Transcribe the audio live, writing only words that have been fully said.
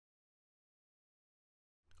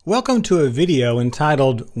Welcome to a video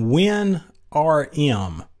entitled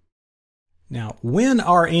WinRM. Now,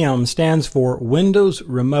 WinRM stands for Windows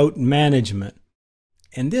Remote Management,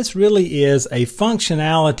 and this really is a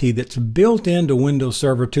functionality that's built into Windows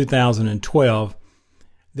Server 2012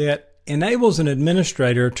 that enables an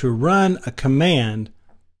administrator to run a command,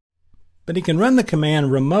 but he can run the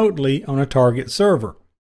command remotely on a target server.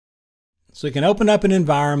 So he can open up an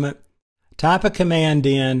environment, type a command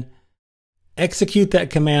in, execute that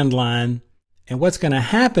command line, and what's going to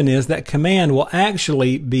happen is that command will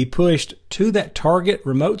actually be pushed to that target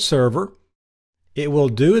remote server. It will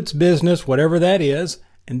do its business, whatever that is,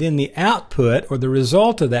 and then the output or the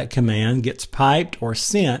result of that command gets piped or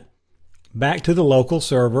sent back to the local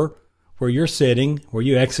server where you're sitting, where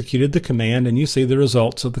you executed the command, and you see the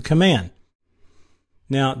results of the command.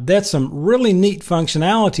 Now, that's some really neat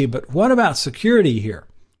functionality, but what about security here?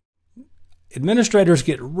 Administrators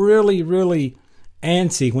get really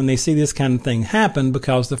antsy when they see this kind of thing happen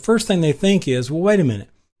because the first thing they think is, well, wait a minute.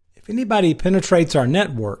 If anybody penetrates our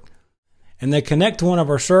network and they connect to one of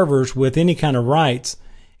our servers with any kind of rights,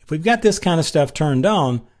 if we've got this kind of stuff turned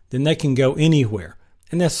on, then they can go anywhere.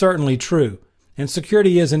 And that's certainly true. And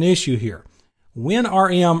security is an issue here.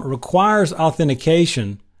 WinRM requires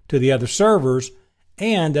authentication to the other servers,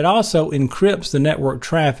 and it also encrypts the network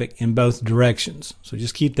traffic in both directions. So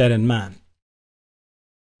just keep that in mind.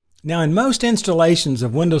 Now, in most installations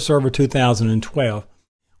of Windows Server 2012,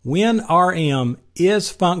 WinRM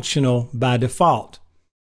is functional by default.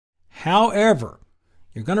 However,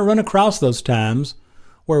 you're going to run across those times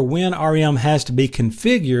where WinRM has to be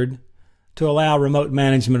configured to allow remote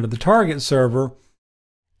management of the target server,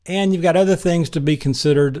 and you've got other things to be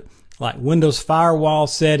considered like Windows firewall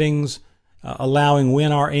settings, allowing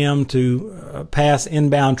WinRM to pass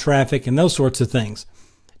inbound traffic, and those sorts of things.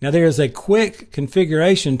 Now, there is a quick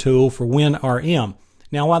configuration tool for WinRM.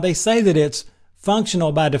 Now, while they say that it's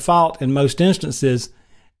functional by default in most instances,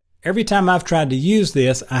 every time I've tried to use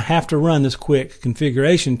this, I have to run this quick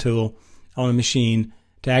configuration tool on a machine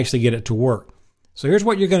to actually get it to work. So here's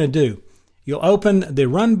what you're going to do. You'll open the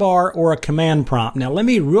run bar or a command prompt. Now, let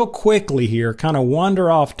me real quickly here kind of wander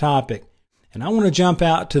off topic, and I want to jump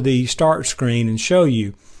out to the start screen and show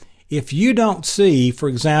you. If you don't see, for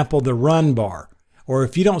example, the run bar, or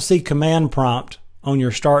if you don't see command prompt on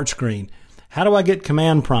your start screen, how do I get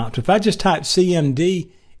command prompt? If I just type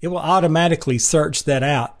CMD, it will automatically search that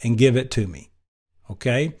out and give it to me.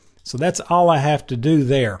 Okay? So that's all I have to do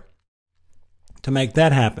there to make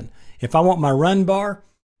that happen. If I want my run bar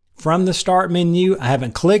from the start menu, I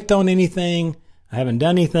haven't clicked on anything, I haven't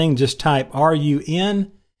done anything, just type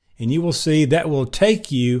RUN, and you will see that will take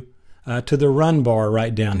you to the run bar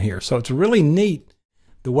right down here. So it's really neat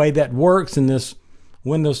the way that works in this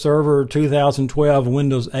Windows Server 2012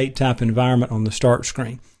 Windows 8 type environment on the start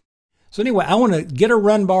screen. So anyway, I want to get a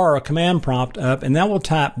run bar or a command prompt up, and that will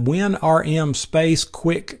type WinRM space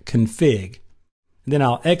quick config. Then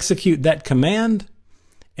I'll execute that command,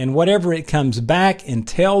 and whatever it comes back and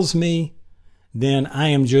tells me, then I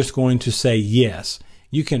am just going to say yes.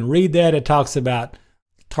 You can read that. It talks about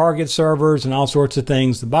target servers and all sorts of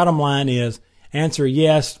things. The bottom line is answer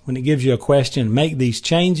yes when it gives you a question, make these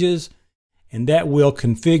changes, and that will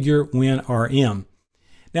configure WinRM.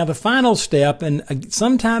 Now, the final step, and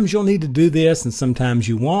sometimes you'll need to do this and sometimes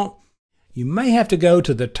you won't, you may have to go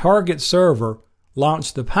to the target server,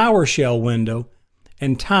 launch the PowerShell window,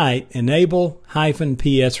 and type enable-ps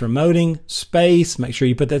remoting space, make sure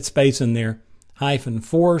you put that space in there,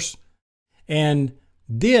 -force, and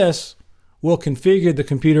this will configure the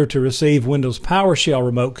computer to receive Windows PowerShell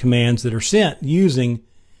remote commands that are sent using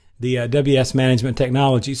the WS management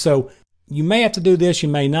technology. So you may have to do this, you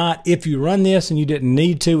may not. If you run this and you didn't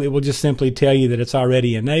need to, it will just simply tell you that it's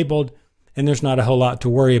already enabled and there's not a whole lot to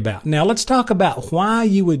worry about. Now let's talk about why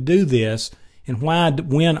you would do this and why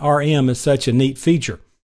WinRM is such a neat feature.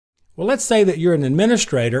 Well, let's say that you're an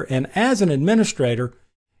administrator, and as an administrator,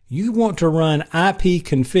 you want to run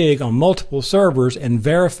ipconfig on multiple servers and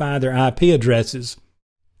verify their IP addresses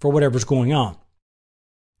for whatever's going on.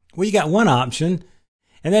 Well, you got one option,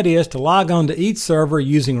 and that is to log on to each server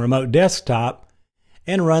using remote desktop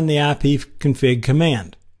and run the ipconfig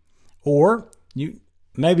command. Or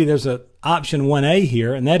maybe there's an option 1A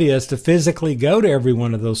here, and that is to physically go to every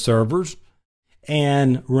one of those servers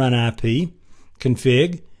and run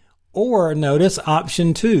ipconfig. Or notice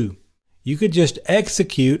option 2. You could just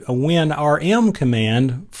execute a WinRM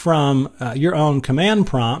command from your own command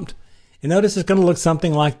prompt, and notice it's going to look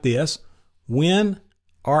something like this: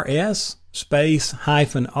 WinRS space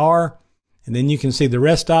 -R, and then you can see the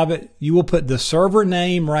rest of it. You will put the server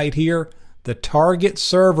name right here, the target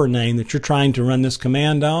server name that you're trying to run this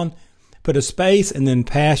command on, put a space, and then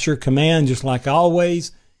pass your command just like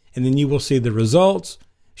always, and then you will see the results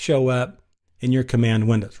show up in your command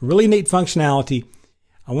windows. Really neat functionality.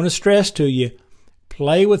 I want to stress to you,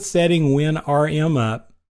 play with setting WinRM up.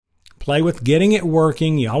 Play with getting it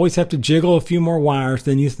working. You always have to jiggle a few more wires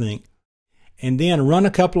than you think. And then run a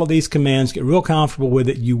couple of these commands, get real comfortable with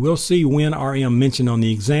it. You will see WinRM mentioned on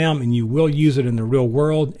the exam, and you will use it in the real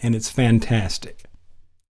world, and it's fantastic.